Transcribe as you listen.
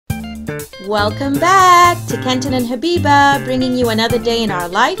Welcome back to Kenton and Habiba, bringing you another day in our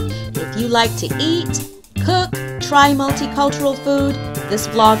life. If you like to eat, cook, try multicultural food, this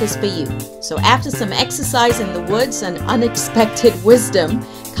vlog is for you. So after some exercise in the woods and unexpected wisdom,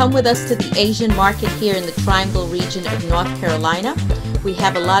 come with us to the Asian market here in the Triangle region of North Carolina. We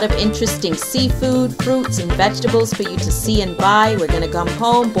have a lot of interesting seafood, fruits, and vegetables for you to see and buy. We're going to come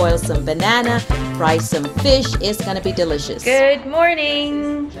home, boil some banana, fry some fish. It's going to be delicious. Good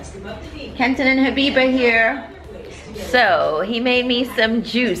morning. Kenton and Habiba here. So he made me some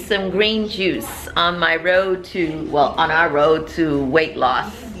juice, some green juice on my road to, well, on our road to weight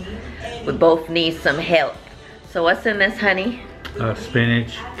loss. We both need some help. So what's in this, honey?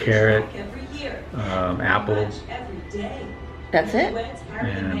 Spinach, carrot, apples. That's it?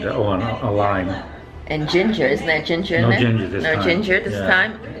 And a lime. And ginger, isn't there ginger in no there? Ginger this time. No ginger this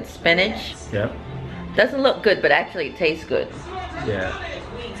time. Spinach. Yep. Doesn't look good, but actually it tastes good. Yeah.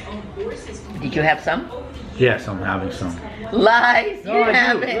 Did you have some? Yes, I'm having some. Lies! You I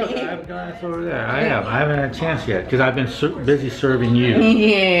have do. any? Look, I've got it over there. I have. I haven't had a chance yet because I've been busy serving you.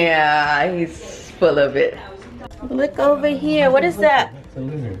 Yeah, he's full of it. Look over here. What is that? It's a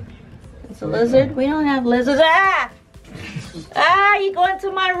lizard. It's a lizard? We don't have lizards. Ah! Ah, he going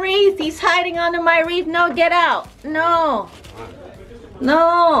to my wreath. He's hiding under my wreath. No, get out. No.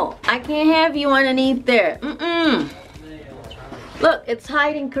 No, I can't have you underneath there. Look, it's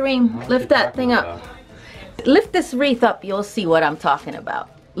hiding, Kareem. Lift that thing up. Lift this wreath up. You'll see what I'm talking about.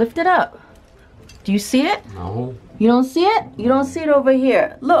 Lift it up. Do you see it? No. You don't see it? You don't see it over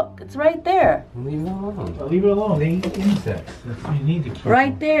here. Look, it's right there. Leave it alone. Leave it alone. They eat insects. That's what you need to keep.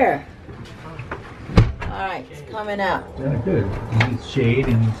 Right there. All right, it's coming out. Yeah, good. It needs shade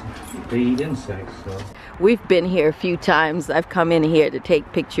and they eat insects. So. We've been here a few times. I've come in here to take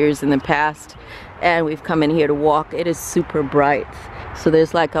pictures in the past, and we've come in here to walk. It is super bright. So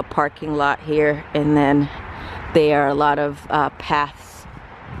there's like a parking lot here, and then there are a lot of paths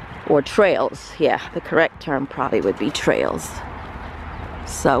or trails. Yeah, the correct term probably would be trails.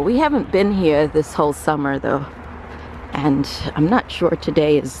 So we haven't been here this whole summer though. And I'm not sure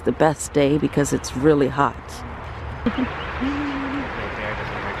today is the best day because it's really hot.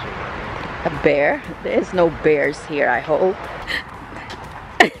 A bear? There's no bears here, I hope.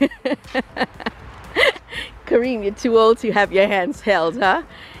 Kareem, you're too old to have your hands held, huh?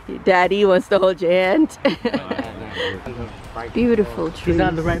 Your daddy wants to hold your hand. Beautiful tree. He's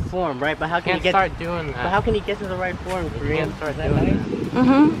on the right form, right? But how can he get start doing that? But how can he get to the right form if we can't start doing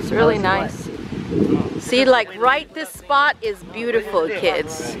that? It's really nice. See, like right this spot is beautiful,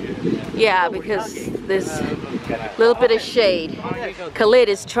 kids. Yeah, because there's a little bit of shade. Khalid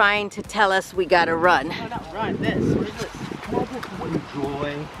is trying to tell us we gotta run. Run this. What is this? Can I just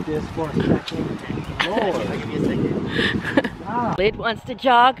enjoy this for a second? Lord, I'll give you a second. Khalid wants to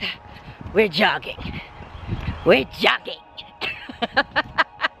jog. We're jogging. We're jogging.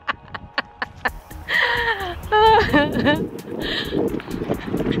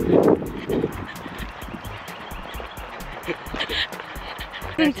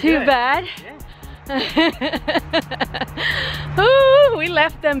 Isn't too bad. Ooh, we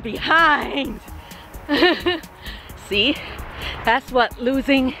left them behind. See, that's what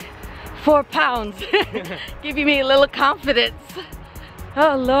losing 4 pounds giving me a little confidence.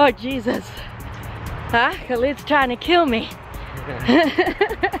 Oh Lord Jesus. Huh? Khalid's trying to kill me.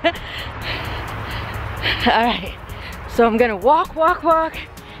 Alright, so I'm gonna walk,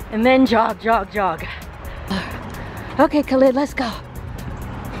 and then jog. Okay, Khalid, let's go.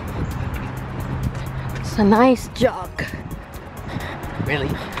 It's a nice jog. Really?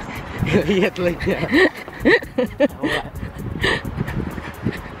 You have to like that.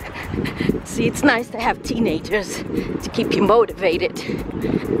 See, it's nice to have teenagers to keep you motivated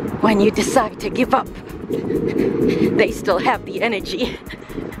when you decide to give up. They still have the energy.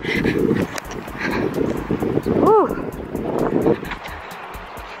 Ooh.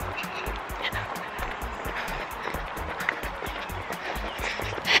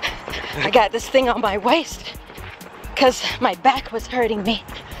 I got this thing on my waist because my back was hurting me.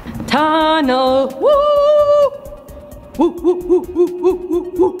 Tunnel! Woo! Woo, woo, woo, woo,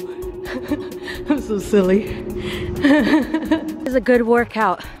 woo, woo. I'm so silly. It's a good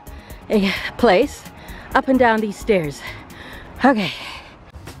workout place up and down these stairs. Okay.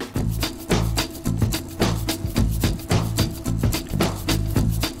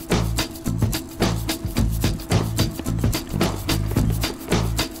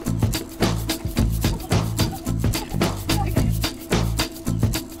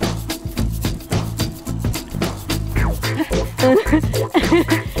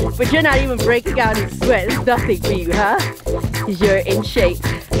 But you're not even breaking out in sweat. It's nothing for you, huh? You're in shape.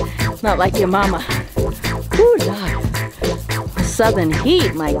 Not like your mama. Ooh, Lord. Southern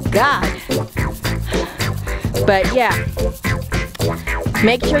heat, my God. But yeah,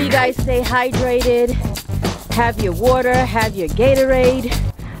 make sure you guys stay hydrated. Have your water, have your Gatorade.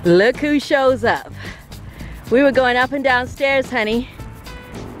 Look who shows up. We were going up and down stairs, honey.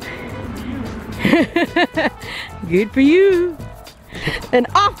 Good for you. And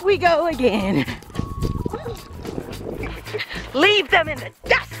off we go again. Leave them in the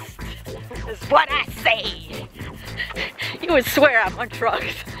dust, is what I say. You would swear I'm on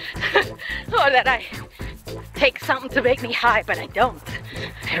drugs. Or that I take something to make me high, but I don't.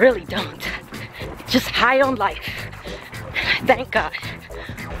 I really don't. Just high on life. Thank God.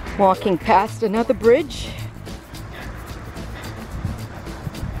 Walking past another bridge.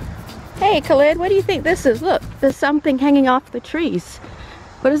 Hey Khalid, what do you think this is? Look, there's something hanging off the trees.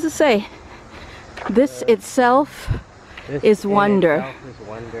 What does it say? This itself is wonder.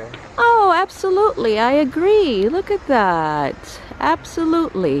 Oh, absolutely. I agree. Look at that.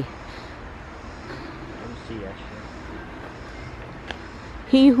 Absolutely.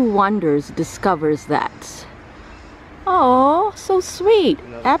 He who wonders discovers that. Oh, so sweet.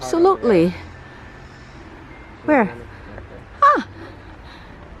 Absolutely. Where? Huh.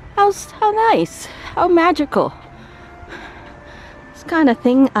 How nice. How magical. This kind of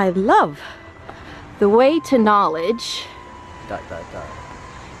thing I love. The way to knowledge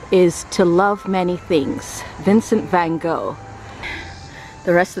is to love many things. Vincent van Gogh.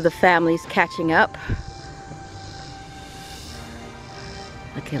 The rest of the family's catching up.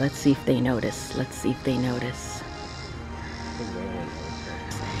 Okay, let's see if they notice. Let's see if they notice.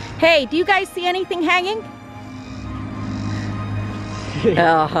 Hey, do you guys see anything hanging?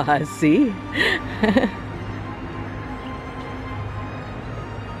 Oh, see?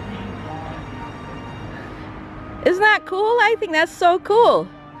 Isn't that cool? I think that's so cool.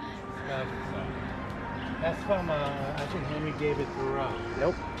 That's from, I think Henry gave it to Rob.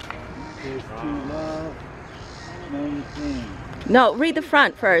 Nope. There's to love many things. No, read the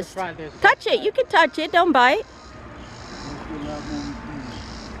front first. Touch it. You can touch it. Don't bite.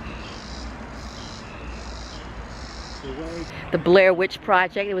 The Blair Witch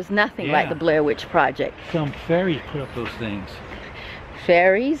Project. It was nothing like the Blair Witch Project. Some fairies put up those things.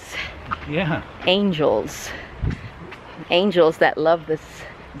 Fairies? Yeah. Angels. Angels that love this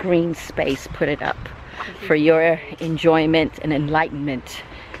green space put it up for your enjoyment and enlightenment.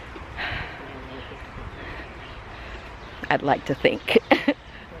 I'd like to think. It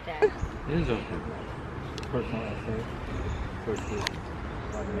is okay. Personal essay. First is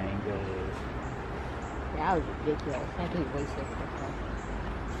what mango is. That was ridiculous. I think he wasted it.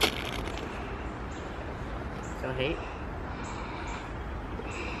 So hate.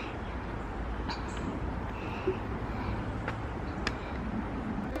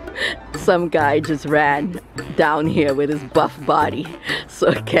 Some guy just ran down here with his buff body,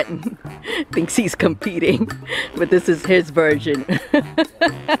 so Kenton thinks he's competing, but this is his version.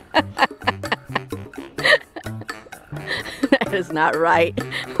 That is not right.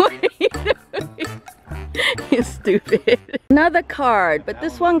 What are you doing? You're stupid. Another card, but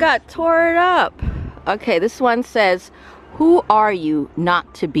this one got torn up. Okay, this one says, "Who are you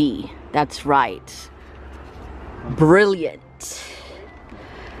not to be?" That's right. Brilliant.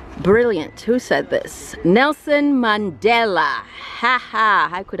 Brilliant. Who said this? Nelson Mandela. Haha.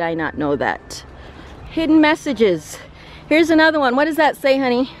 How could I not know that? Hidden messages. Here's another one. What does that say,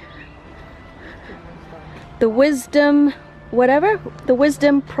 honey? The Wisdom, whatever? The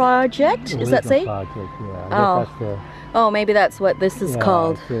Wisdom Project? Does that say? Project, yeah. Oh. That's the, Oh, maybe that's what this is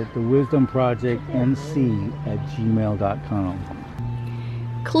called. The Wisdom Project NC@gmail.com.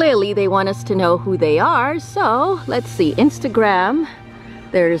 Clearly, they want us to know who they are. So, let's see. Instagram.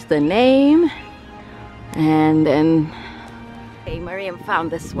 There's the name, and then, hey, Miriam found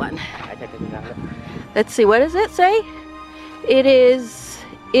this one. Let's see, what does it say? It is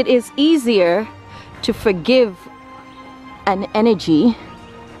easier to forgive an energy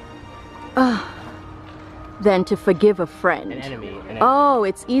than to forgive a friend. An enemy. Oh,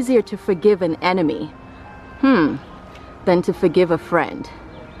 it's easier to forgive an enemy, than to forgive a friend.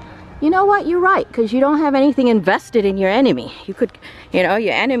 You know what? You're right, because you don't have anything invested in your enemy. You could, you know,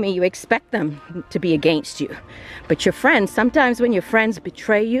 your enemy, you expect them to be against you. But your friends, sometimes when your friends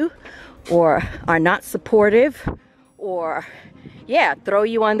betray you or are not supportive or, yeah, throw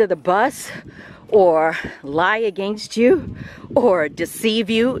you under the bus or lie against you or deceive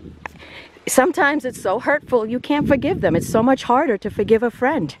you, sometimes it's so hurtful you can't forgive them. It's so much harder to forgive a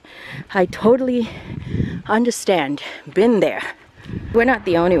friend. I totally understand. Been there. We're not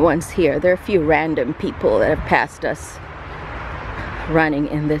the only ones here. There are a few random people that have passed us running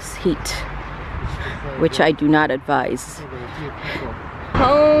in this heat, which I do not advise.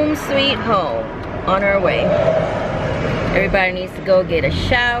 Home sweet home, on our way. Everybody needs to go get a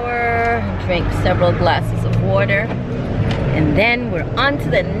shower, drink several glasses of water, and then we're on to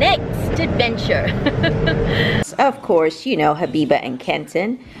the next adventure. Of course, you know Habiba and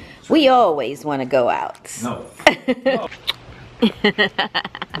Kenton, we always want to go out. No.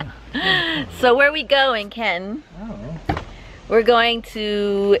 So where are we going, Ken? Oh. We're going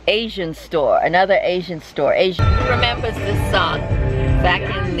to Asian store, another Asian store. Asian. Who remembers this song? Back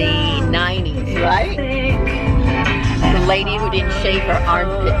in the 90s, right? The lady who didn't shave her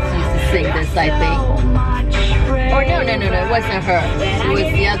armpits used to sing this, I think. Or no, it wasn't her. It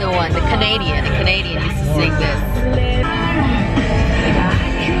was the other one, the Canadian. The Canadian used to sing this.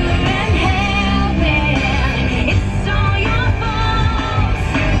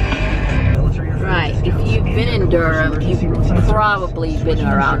 Right, if you've been in Durham, you've probably been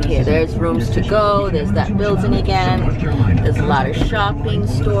around here. There's rooms to go, there's that building again. There's a lot of shopping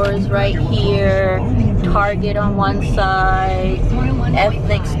stores right here. Target on one side,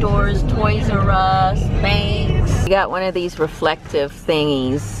 ethnic stores, Toys R Us, banks. We got one of these reflective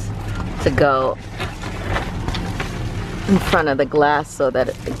thingies to go in front of the glass so that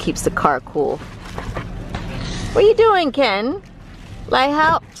it keeps the car cool. What are you doing, Ken?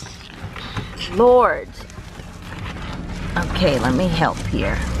 Lighthouse? Lord. Okay, let me help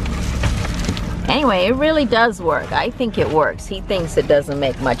here. Anyway, it really does work. I think it works. He thinks it doesn't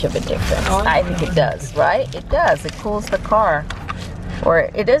make much of a difference. I think it does, right? It does. It cools the car. Or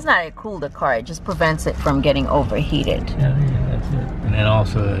it does not cool the car. It just prevents it from getting overheated. Yeah, that's it. And then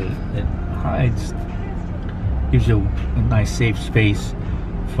also it hides, gives you a nice safe space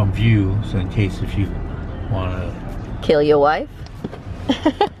from view. So in case if you want to kill your wife?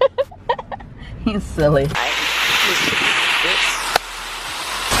 He's silly.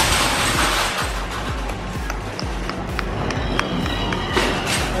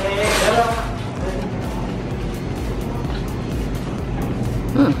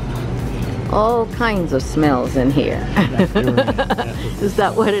 All kinds of smells in here. Is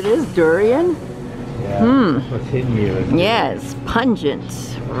that what it is? Durian? Yeah, what's hitting you? Yes,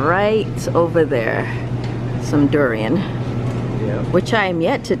 pungent. Right over there. Some durian. Yeah. Which I am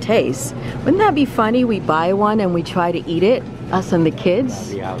yet to taste. Wouldn't that be funny? We buy one and we try to eat it, us and the kids.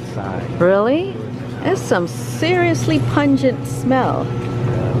 The outside. Really? There's some seriously pungent smell.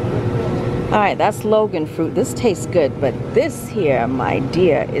 All right, that's Logan fruit. This tastes good, but this here, my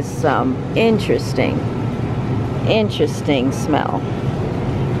dear, is some interesting smell.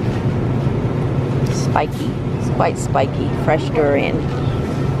 Spiky. It's quite spiky. Fresh durian.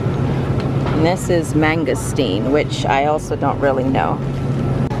 And this is mangosteen, which I also don't really know.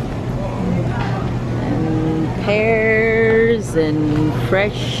 And pears and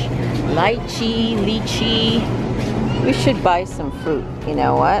fresh lychee. We should buy some fruit. You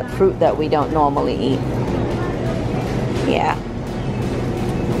know what? Fruit that we don't normally eat. Yeah.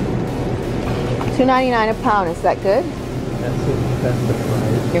 $2.99 a pound. Is that good? That's the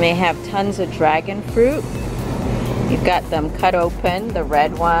price. You may have tons of dragon fruit. You've got them cut open, the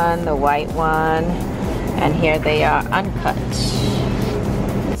red one, the white one, and here they are uncut.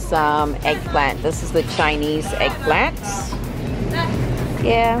 Some eggplant. This is the Chinese eggplants.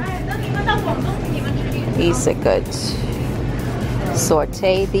 Yeah. These are good.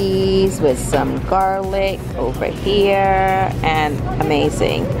 Saute these with some garlic over here, and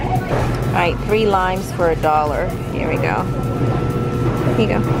amazing. All right, 3 limes for $1. Here we go. Here you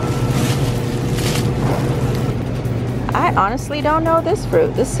go. I honestly don't know this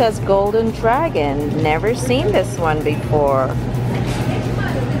fruit. This says golden dragon. Never seen this one before.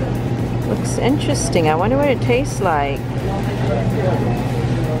 Looks interesting. I wonder what it tastes like.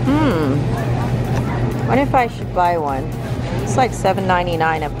 Wonder if I should buy one. It's like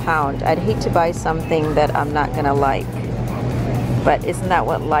 $7.99 a pound. I'd hate to buy something that I'm not gonna like. But isn't that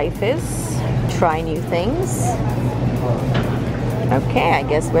what life is? Try new things. Okay, I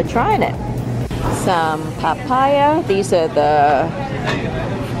guess we're trying it. Some papaya. These are the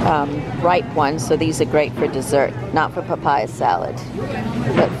ripe ones, so these are great for dessert. Not for papaya salad,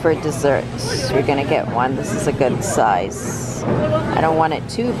 but for dessert. We're gonna get one. This is a good size. I don't want it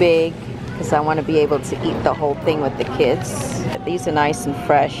too big because I want to be able to eat the whole thing with the kids. These are nice and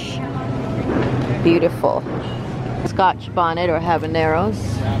fresh. Beautiful. Scotch bonnet or habaneros.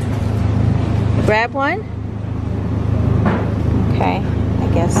 Grab one? Okay, I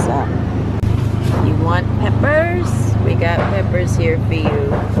guess so. You want peppers? We got peppers here for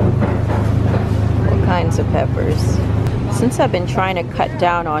you. All kinds of peppers. Since I've been trying to cut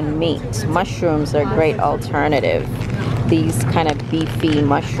down on meat, mushrooms are a great alternative. these kind of beefy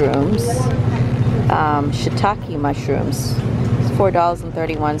mushrooms, shiitake mushrooms. It's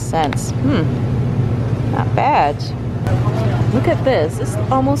 $4.31. Not bad. Look at this. This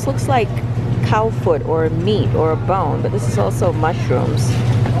almost looks like cow foot or meat or a bone, but this is also mushrooms.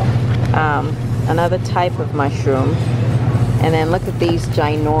 Another type of mushroom. And then look at these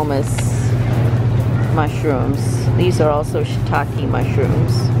ginormous mushrooms. These are also shiitake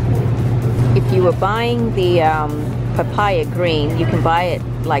mushrooms. If you were buying the papaya green, you can buy it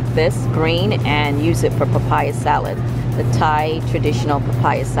like this, green, and use it for papaya salad. The Thai traditional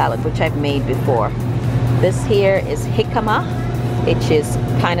papaya salad, which I've made before. This here is jicama, which is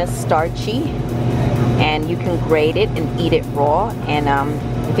kind of starchy, and you can grate it and eat it raw, and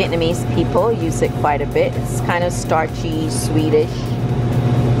Vietnamese people use it quite a bit. It's kind of starchy, sweetish.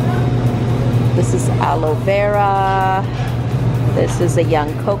 This is aloe vera. This is a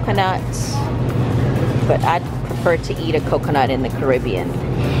young coconut, but I'd prefer to eat a coconut in the Caribbean.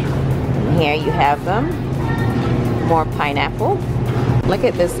 And here you have them. More pineapple. Look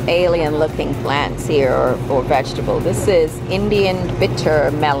at this alien looking plants here, or vegetable. This is Indian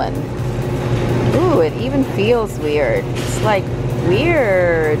bitter melon. Ooh, it even feels weird. It's like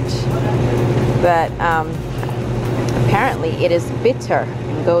weird, but apparently it is bitter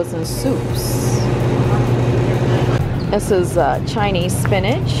and goes in soups. This is Chinese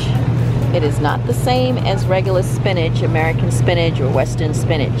spinach. It is not the same as regular spinach, American spinach or Western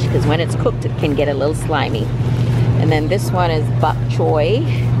spinach, because when it's cooked it can get a little slimy. And then this one is bok choy,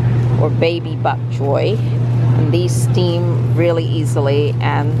 or baby bok choy, and these steam really easily,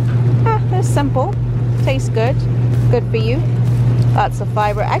 and they're simple, taste good, good for you, lots of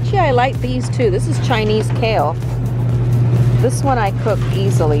fiber. Actually, I like these too. This is Chinese kale. This one I cook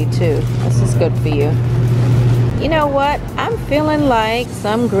easily too. This is good for you. You know what? I'm feeling like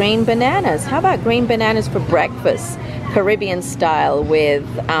some green bananas. How about green bananas for breakfast, Caribbean style, with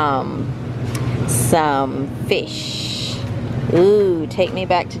some fish. Ooh, take me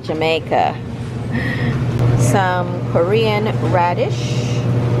back to Jamaica. Some Korean radish.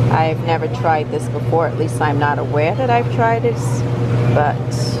 I've never tried this before, at least I'm not aware that I've tried this, but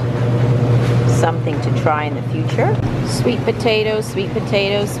something to try in the future. Sweet potatoes, sweet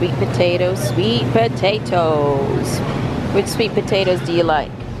potatoes, sweet potatoes, sweet potatoes. Which sweet potatoes do you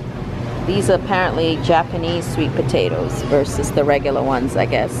like? These are apparently Japanese sweet potatoes versus the regular ones, I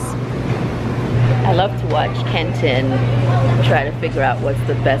guess. I love to watch Kenton try to figure out what's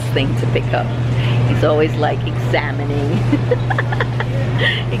the best thing to pick up. He's always like examining.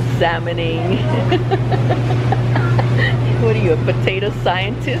 Examining. What are you, a potato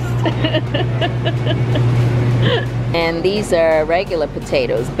scientist? And these are regular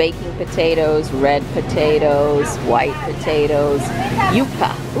potatoes, baking potatoes, red potatoes, white potatoes,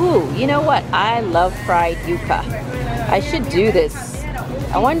 yuca. Ooh, you know what? I love fried yuca. I should do this.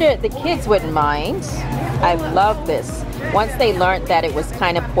 I wonder if the kids wouldn't mind. I love this. Once they learned that it was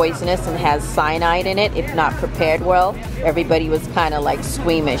kind of poisonous and has cyanide in it, if not prepared well, everybody was kind of like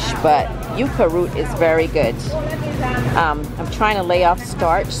squeamish, but yuca root is very good. I'm trying to lay off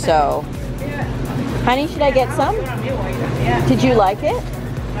starch, so... Honey, should I get some? Did you like it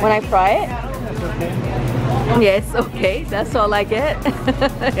when I fry it? Yeah, it's okay. That's all I get.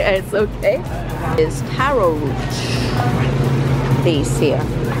 Yeah, it's okay. It's taro root. These here.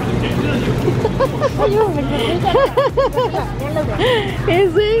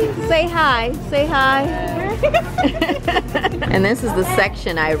 Is he? Say hi. Say hi. And this is the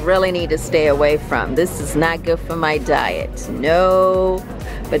section I really need to stay away from. This is not good for my diet. No.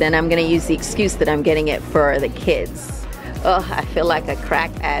 But then I'm gonna use the excuse that I'm getting it for the kids. Oh, I feel like a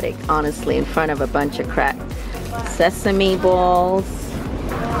crack addict, honestly, in front of a bunch of crack. Sesame balls.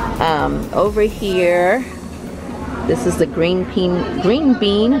 Over here, this is the green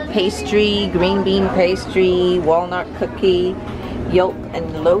bean pastry, walnut cookie, yolk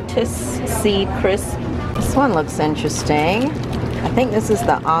and lotus seed crisp. This one looks interesting. I think this is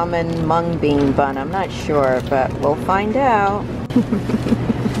the almond mung bean bun. I'm not sure, but we'll find out.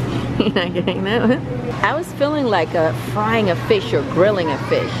 You're not getting that one? I was feeling like frying a fish or grilling a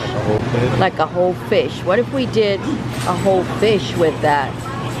fish. Like a whole fish. What if we did a whole fish with that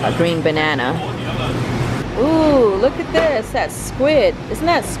green banana? Ooh, look at this. That's squid. Isn't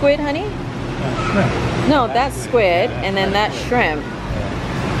that squid, honey? No, that's squid, and then that's shrimp.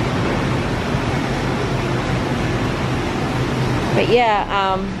 But yeah,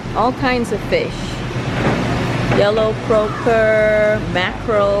 all kinds of fish. Yellow croaker,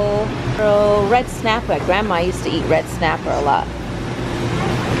 mackerel, red snapper. Grandma used to eat red snapper a lot.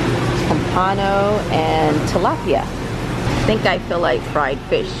 Pompano and tilapia. I think I feel like fried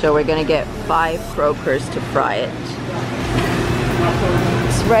fish, so we're gonna get 5 croakers to fry it.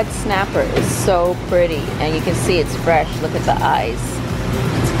 This red snapper is so pretty, and you can see it's fresh. Look at the eyes.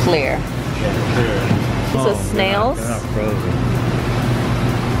 It's clear. Yeah, clear. These are snails. They're not frozen.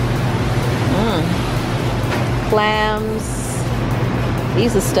 Clams.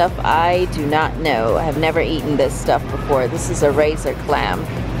 These are stuff I do not know. I have never eaten this stuff before. This is a razor clam.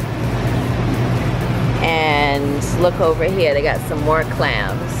 And look over here, they got some more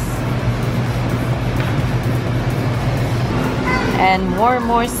clams. And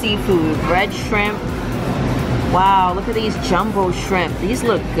more seafood. Red shrimp. Wow, look at these jumbo shrimp. These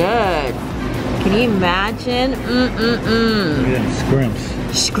look good. Can you imagine? Look at them scrimps.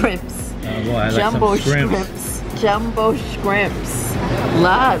 Shrimps. Oh boy, I like Jumbo some scrimps. shrimps. Jumbo shrimps.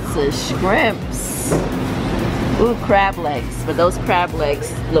 Lots of shrimps. Ooh, crab legs. But those crab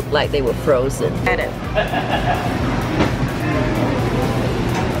legs look like they were frozen. At it.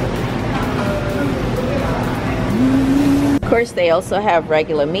 Of course, they also have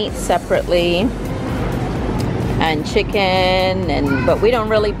regular meat separately. And chicken, but we don't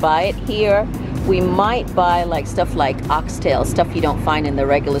really buy it here. We might buy like stuff like oxtail, stuff you don't find in the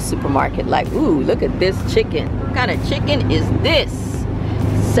regular supermarket. Like, ooh, look at this chicken. What kind of chicken is this?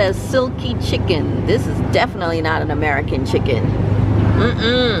 It says silky chicken. This is definitely not an American chicken.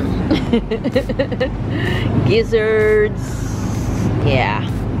 Gizzards. Yeah.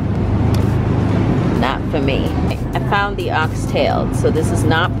 Not for me. I found the oxtail. So this is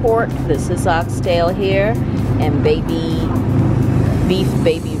not pork. This is oxtail here. And beef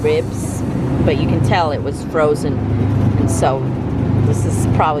baby ribs. But you can tell it was frozen. And so this is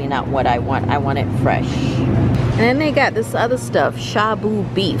probably not what I want. I want it fresh. And then they got this other stuff. Shabu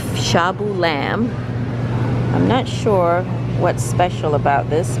beef. Shabu lamb. I'm not sure what's special about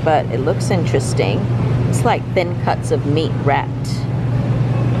this, but it looks interesting. It's like thin cuts of meat wrapped.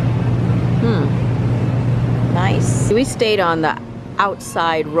 Nice. We stayed on the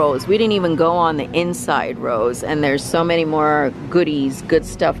outside rows. We didn't even go on the inside rows, and there's so many more goodies, good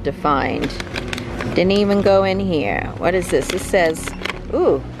stuff to find. Didn't even go in here. What is this? It says,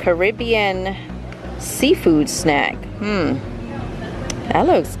 ooh, Caribbean seafood snack. That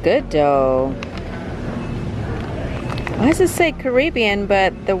looks good though. Why does it say Caribbean,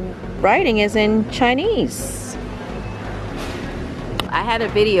 but the writing is in Chinese? I had a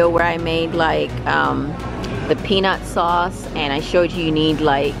video where I made like the peanut sauce, and I showed you need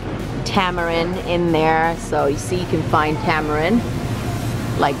like tamarind in there. So you see, you can find tamarind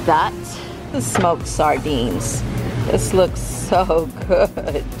like that. The smoked sardines. This looks so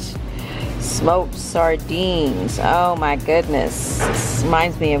good. Smoked sardines. Oh my goodness. This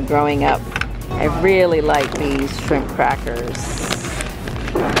reminds me of growing up. I really like these shrimp crackers.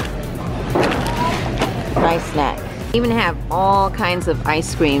 Nice snack. Even have all kinds of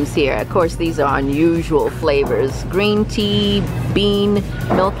ice creams here. Of course, these are unusual flavors. Green tea, bean,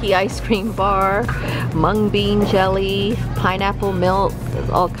 milky ice cream bar, mung bean jelly, pineapple milk. There's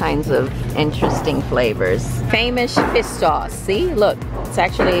all kinds of interesting flavors. Famous fish sauce. See, look, it's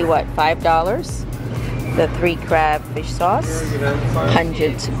actually what, $5? The 3 crab fish sauce.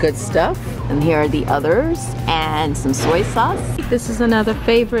 100 good stuff. And here are the others, and some soy sauce. This is another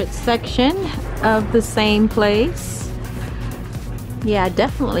favorite section of the same place. Yeah, I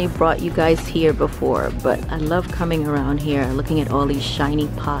definitely brought you guys here before, but I love coming around here, looking at all these shiny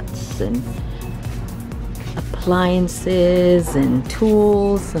pots and appliances and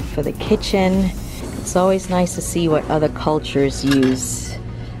tools for the kitchen. It's always nice to see what other cultures use.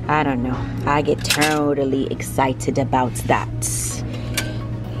 I don't know. I get totally excited about that.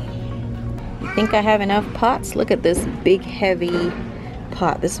 You think I have enough pots? Look at this big, heavy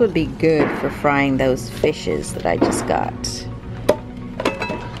pot. This would be good for frying those fishes that I just got.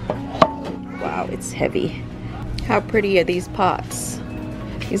 Wow, it's heavy. How pretty are these pots?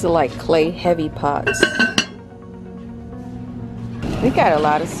 These are like clay heavy pots. We got a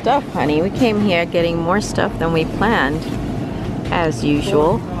lot of stuff, honey. We came here getting more stuff than we planned, as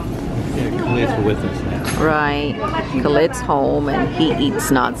usual. Yeah, Khalid's with us now. Right. Khalid's home and he eats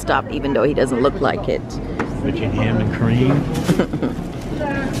nonstop, even though he doesn't look like it. Richard ham and cream.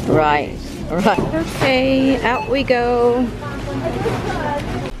 Right. Right. Okay, out we go.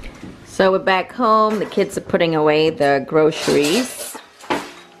 So we're back home. The kids are putting away the groceries.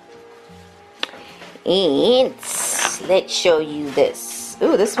 And let's show you this.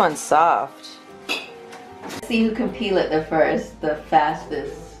 Ooh, this one's soft. Let's see who can peel it the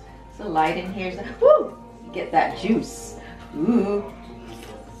fastest. The light in here is like, whoo! You get that juice. Ooh.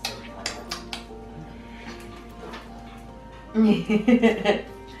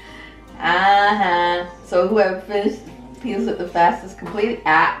 So whoever peels it the fastest completely.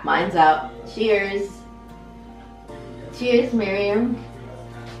 Ah, mine's out. Cheers. Cheers, Miriam.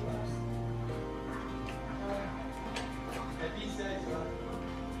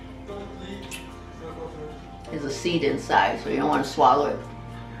 There's a seed inside, so you don't want to swallow it.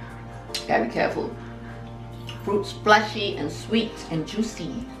 Gotta be careful. Fruit's fleshy and sweet and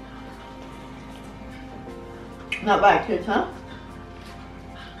juicy. Not bad, kids, huh?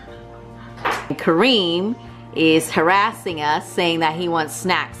 Kareem is harassing us, saying that he wants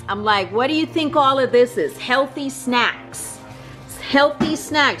snacks. I'm like, what do you think all of this is? Healthy snacks. Healthy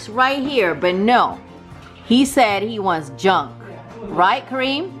snacks right here, but no. He said he wants junk. Right,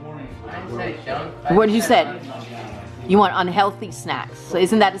 Kareem? What did you say? You want unhealthy snacks. So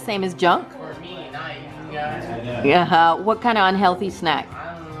isn't that the same as junk? For me, not you guys. Yeah, what kind of unhealthy snack?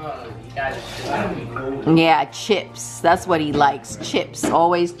 I don't know. You guys. Yeah, chips. That's what he likes. Chips.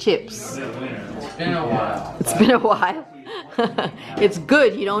 Always chips. It's been a while. It's been a while. It's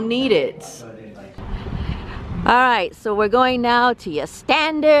good. You don't need it. All right, so we're going now to your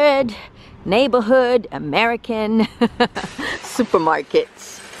standard neighborhood American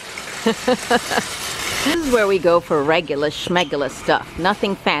supermarkets. This is where we go for regular schmegular stuff.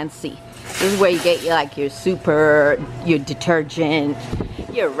 Nothing fancy. This is where you get your detergent,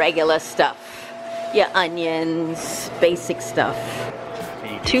 your regular stuff, your onions, basic stuff.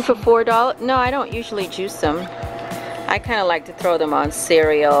 2 for $4? No, I don't usually juice them. I kind of like to throw them on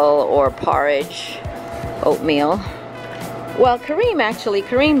cereal or porridge, oatmeal. Well,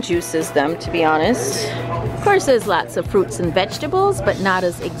 Kareem juices them, to be honest. Of course, there's lots of fruits and vegetables, but not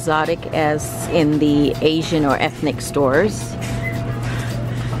as exotic as in the Asian or ethnic stores.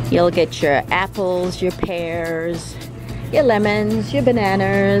 You'll get your apples, your pears, your lemons, your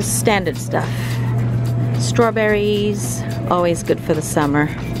bananas, standard stuff. Strawberries, always good for the summer.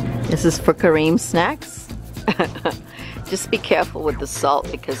 This is for Kareem's snacks. Just be careful with the salt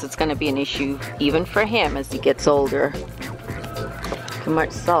because it's going to be an issue even for him as he gets older. Too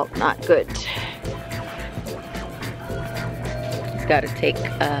much salt, not good. He's got to take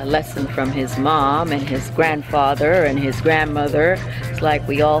a lesson from his mom and his grandfather and his grandmother. It's like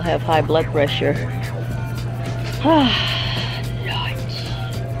we all have high blood pressure. Lord.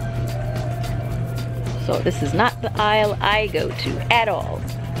 So this is not the aisle I go to at all.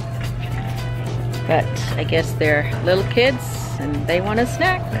 But I guess they're little kids and they want a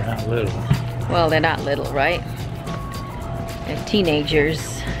snack. They're not little. Well, they're not little, right? They're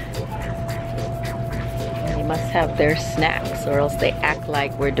teenagers. They must have their snacks or else they act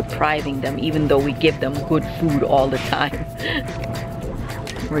like we're depriving them even though we give them good food all the time.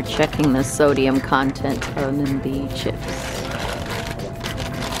 We're checking the sodium content on the chips.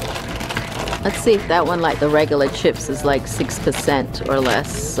 Let's see if that one, like the regular chips, is like 6% or less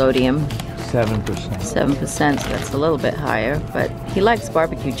sodium. 7%. 7%, so that's a little bit higher, but he likes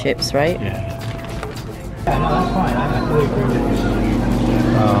barbecue chips, right? Yeah. Yeah, no, that's fine. I fully agree with you.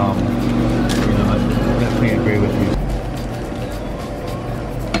 I definitely agree with you.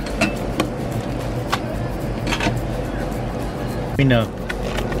 We know.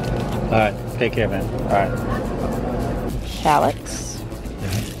 Alright, take care, man. Alright. Shallots.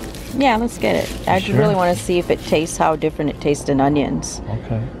 Yeah, let's get it. I Sure. really want to see if it tastes, how different it tastes than onions.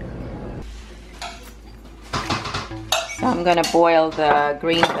 Okay. So I'm gonna boil the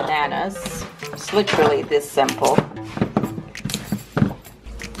green bananas. It's literally this simple.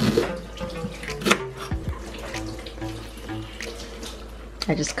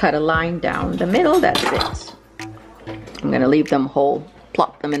 I just cut a line down the middle, that's it. I'm gonna leave them whole,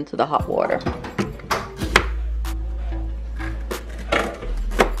 plop them into the hot water.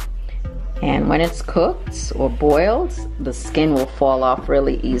 And when it's cooked or boiled, the skin will fall off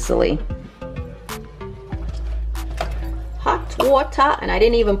really easily. Hot water, and I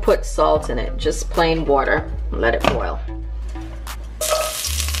didn't even put salt in it, just plain water. Let it boil.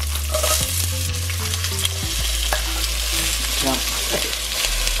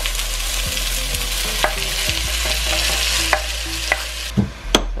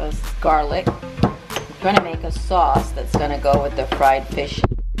 So this is garlic. I'm gonna make a sauce that's gonna go with the fried fish.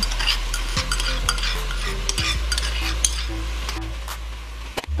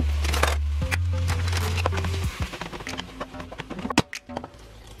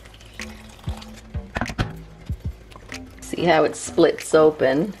 See how it splits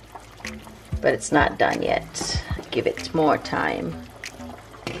open, but it's not done yet. Give it more time.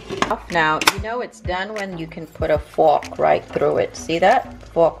 Now, you know it's done when you can put a fork right through it. See that?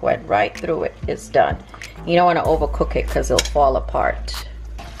 Fork went right through it. It's done. You don't want to overcook it because it'll fall apart.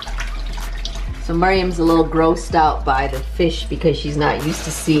 So Miriam's a little grossed out by the fish because she's not used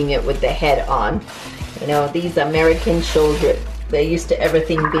to seeing it with the head on. You know, these American children, They're used to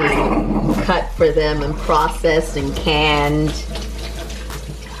everything being cut for them and processed and canned.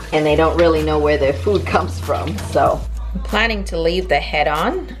 And they don't really know where their food comes from, so. I'm planning to leave the head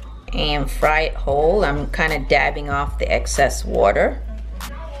on and fry it whole. I'm kind of dabbing off the excess water.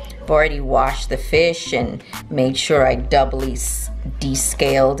 I've already washed the fish and made sure I doubly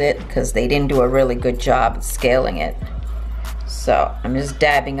descaled it because they didn't do a really good job at scaling it. So I'm just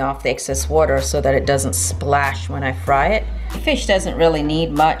dabbing off the excess water so that it doesn't splash when I fry it. The fish doesn't really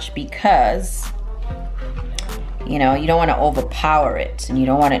need much because, you know, you don't want to overpower it and you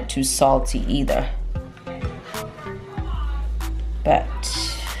don't want it too salty either. But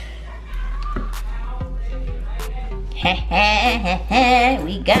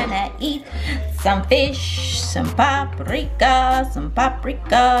we gonna eat some fish, some paprika,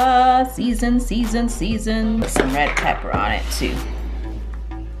 season, some red pepper on it too.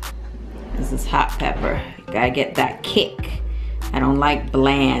 This is hot pepper. Gotta get that kick. I don't like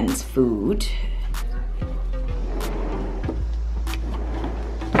bland food.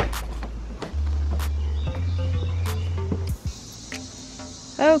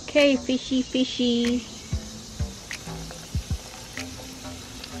 Okay, fishy, fishy.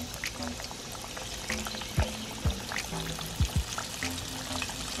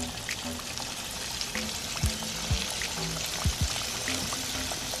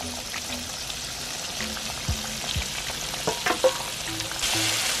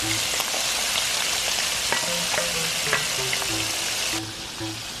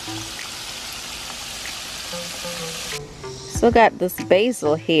 Still got this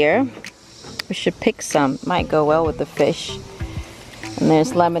basil here. We should pick some. Might go well with the fish. And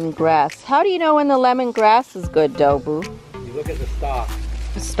there's lemongrass. How do you know when the lemongrass is good, Dobu? You look at the stalk.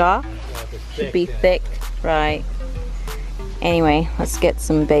 The stalk? Yeah, if it's Should thick, be then- thick, right? Anyway, let's get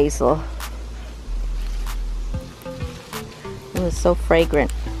some basil. Ooh, it's so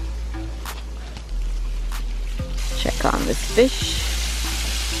fragrant. Check on this fish.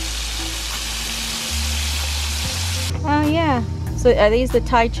 Oh yeah. So are these the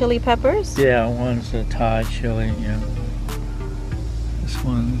Thai chili peppers? Yeah, one's a Thai chili, yeah. This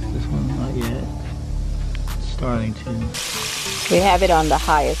one's not yet. It's starting to. We have it on the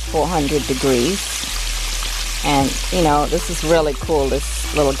highest 400 degrees. And you know, this is really cool,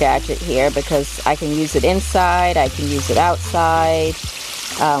 this little gadget here, because I can use it inside, I can use it outside.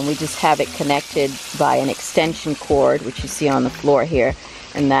 We just have it connected by an extension cord, which you see on the floor here,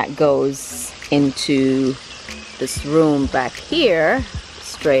 and that goes into this room back here,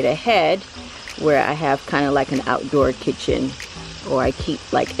 straight ahead, where I have kind of like an outdoor kitchen, or I keep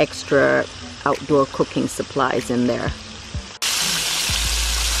like extra outdoor cooking supplies in there.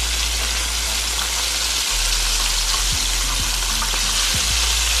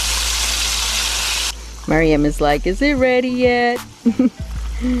 Miriam is like, is it ready yet?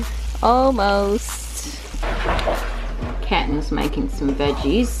 Almost. Kenton's making some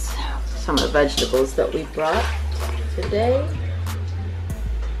veggies, some of the vegetables that we brought today.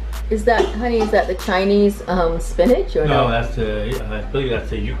 Is that, honey, is that the Chinese spinach or no? No, that's the, I believe that's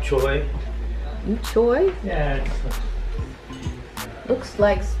the yuk choy. Yuk choy? Yeah, it's, Looks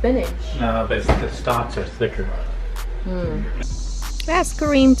like spinach. no, but the stalks are thicker. Asked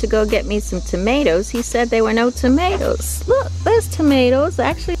Kareem to go get me some tomatoes. He said there were no tomatoes. Look, there's tomatoes.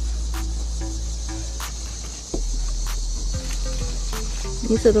 Actually,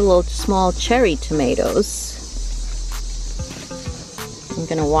 these are the little small cherry tomatoes. I'm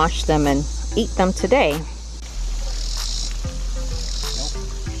gonna wash them and eat them today.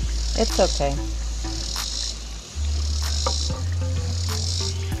 It's okay.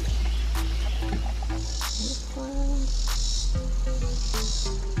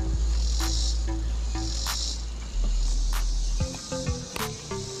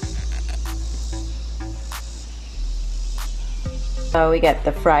 So we got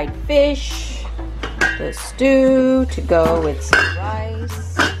the fried fish, the stew to go with some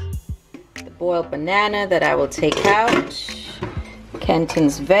rice, the boiled banana that I will take out,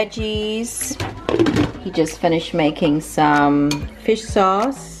 Kenton's veggies. He just finished making some fish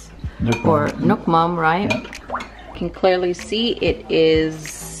sauce, or nukmam, right? Yeah. You can clearly see it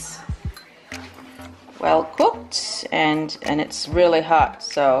is well cooked and it's really hot,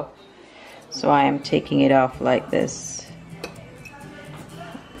 so I am taking it off like this.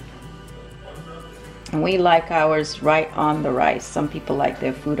 And we like ours right on the rice. Some people like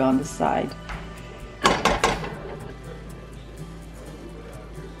their food on the side.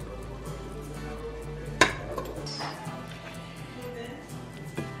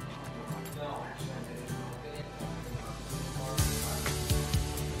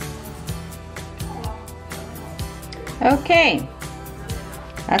 Okay,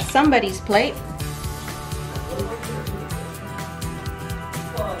 That's somebody's plate.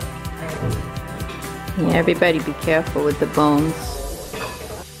 Yeah, everybody be careful with the bones.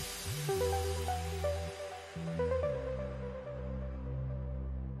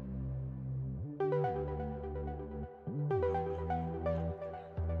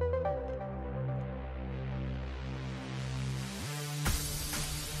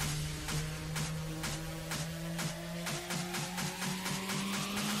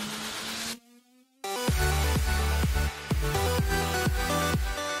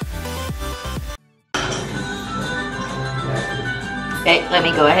 Okay, let me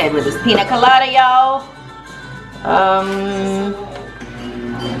go ahead with this pina colada, y'all.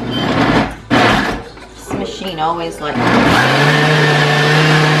 This machine always like.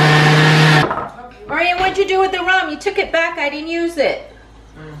 Marian, what'd you do with the rum? You took it back. I didn't use it.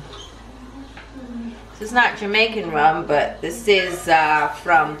 This is not Jamaican rum, but this is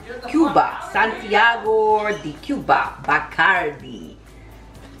from Cuba, Santiago de Cuba, Bacardi.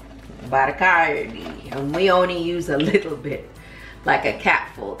 And we only use a little bit, like a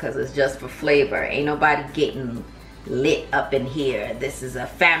capful, because it's just for flavor. Ain't nobody getting lit up in here. This is a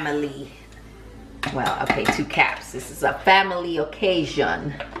family, well, okay, 2 caps. This is a family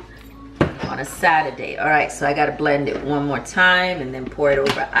occasion on a Saturday. All right, so I gotta blend it one more time and then pour it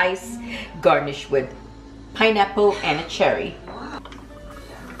over ice, garnish with pineapple and a cherry.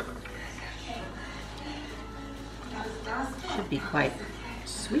 Should be quite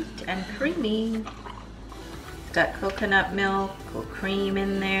sweet and creamy. It's got coconut milk or cream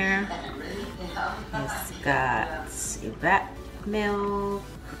in there. It's got evap milk.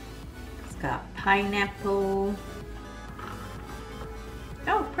 It's got pineapple.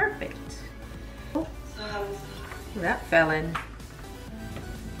 Oh, perfect. Oh, that fell in.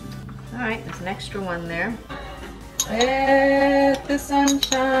 All right, there's an extra one there. Let the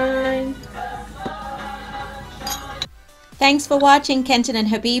sunshine. Thanks for watching Kenton and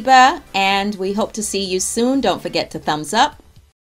Habiba, and we hope to see you soon. Don't forget to thumbs up,